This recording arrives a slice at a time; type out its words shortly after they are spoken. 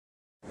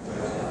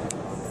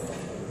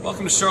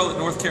Welcome to Charlotte,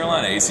 North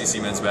Carolina,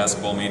 ACC Men's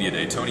Basketball Media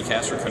Day. Tony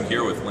Castricone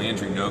here with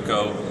Landry,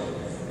 Nnoko,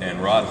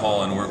 and Rod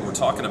Hall, and we're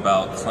talking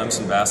about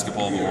Clemson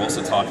basketball, but we're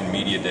also talking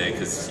Media Day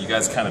because you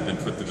guys kind of been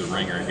put through the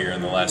ringer here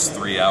in the last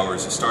 3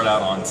 hours. You start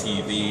out on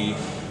TV,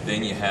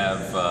 then you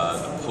have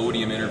the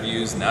podium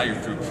interviews, now you're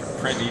through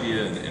print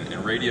media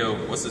and radio.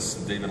 What's this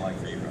day been like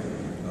for you?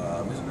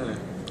 It's been a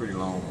pretty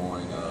long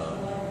morning,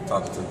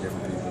 talking to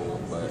different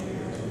people, but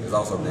it's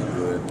also been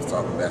good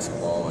talking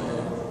basketball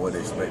and what they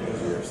expect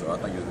this year. So I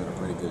think it's been a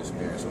pretty good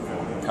experience so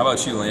far. How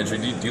about you, Landry?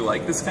 Do you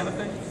like this kind of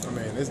thing? I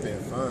mean, it's been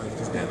fun.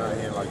 Just getting out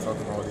here and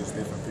talking to all these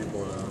different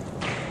people,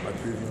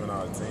 previewing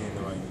our team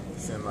and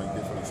setting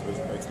different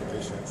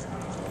expectations.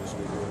 So it's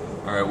really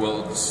good. All right.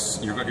 Well,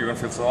 you're going to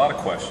face a lot of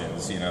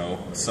questions. You know,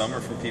 some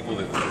are from people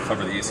that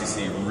cover the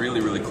ACC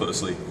really, really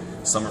closely.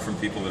 Some are from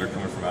people that are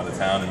coming from out of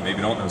town and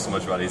maybe don't know so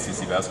much about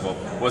ACC basketball.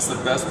 What's the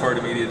best part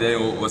of Media Day?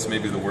 What's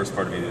maybe the worst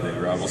part of Media Day?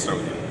 Rob, we'll start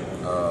with you.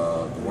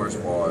 The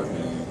worst part would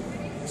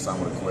be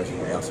some of the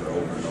questions we answer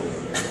over and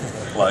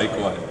over. Like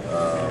what?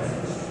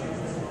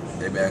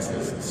 They've asked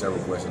us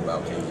several questions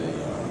about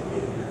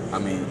KJ. I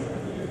mean,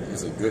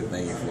 it's a good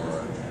thing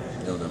for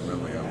them to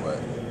remember him, but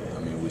I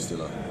mean, we're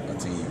still a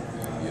team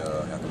and we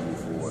have to move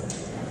forward.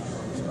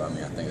 So I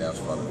mean, I think that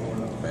was probably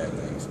one of the bad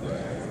things,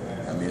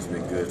 but I mean, it's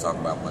been good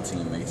talking about my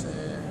teammates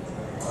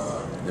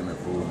and them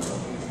improving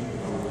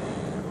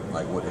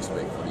and what they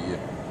expect for the year.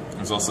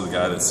 There's also the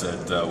guy that said,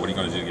 what are you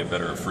going to do to get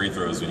better at free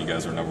throws when you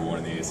guys were #1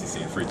 in the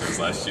ACC in free throws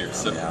last year?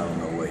 So. Yeah, I don't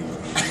know what he's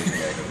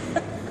looking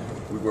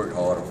at. We worked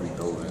hard on free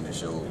throws in the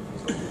show,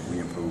 so we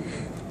improved.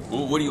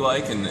 Well, what do you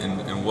like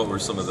and what were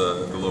some of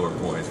the lower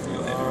points for you,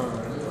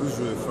 Landry? It was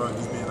really fun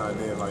just being out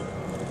there.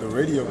 The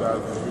radio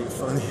guys was really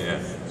funny. Yeah.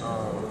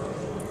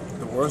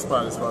 The worst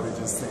part is probably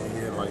just sitting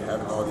here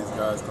having all these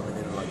guys coming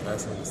in and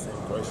asking the same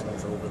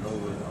questions over and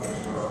over.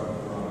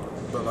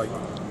 But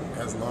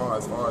as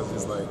far as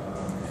just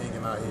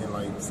hanging out here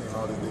and seeing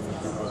all these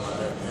different people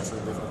and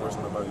answering different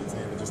questions about your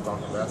team and just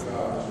talking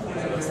basketball,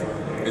 so that's fun.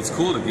 It's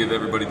cool to give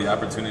everybody the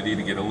opportunity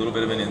to get a little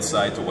bit of an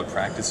insight to what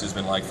practice has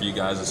been like for you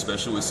guys,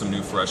 especially with some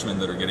new freshmen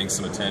that are getting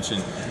some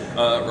attention.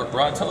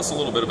 Rod, tell us a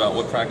little bit about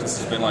what practice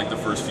has been like the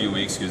first few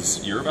weeks,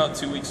 because you're about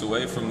 2 weeks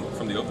away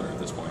from the opener at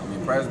this point. I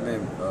mean, practice has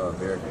been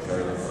very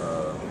competitive.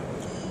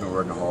 We've been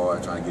working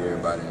hard, trying to get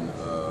everybody in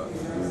the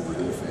groove of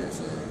defense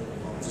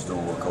and just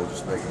doing what coach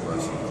expects of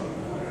us.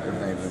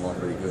 Everything's been going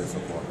pretty good so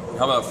far.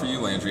 How about for you,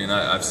 Landry? And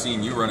I've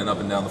seen you running up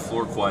and down the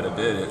floor quite a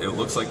bit. It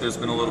looks like there's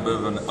been a little bit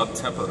of an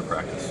up-tempo to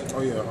practice.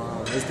 Oh yeah,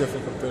 it's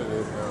definitely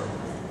competitive.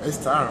 It's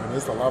tiring.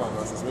 It's a lot on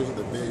us, especially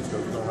the bigs,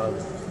 because we don't have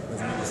as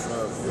many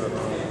subs. But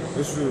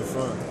it's really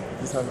fun.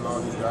 Just having all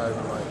these guys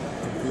and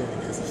competing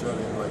against each other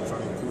and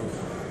trying to improve.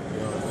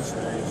 This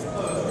age is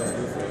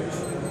good for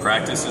us.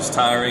 Practice is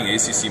tiring,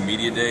 ACC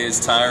Media Day is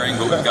tiring,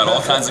 but we've got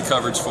all kinds of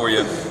coverage for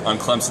you on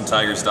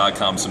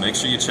ClemsonTigers.com, so make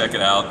sure you check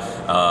it out.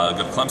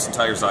 Go to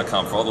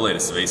ClemsonTigers.com for all the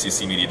latest of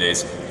ACC Media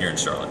Days here in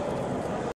Charlotte.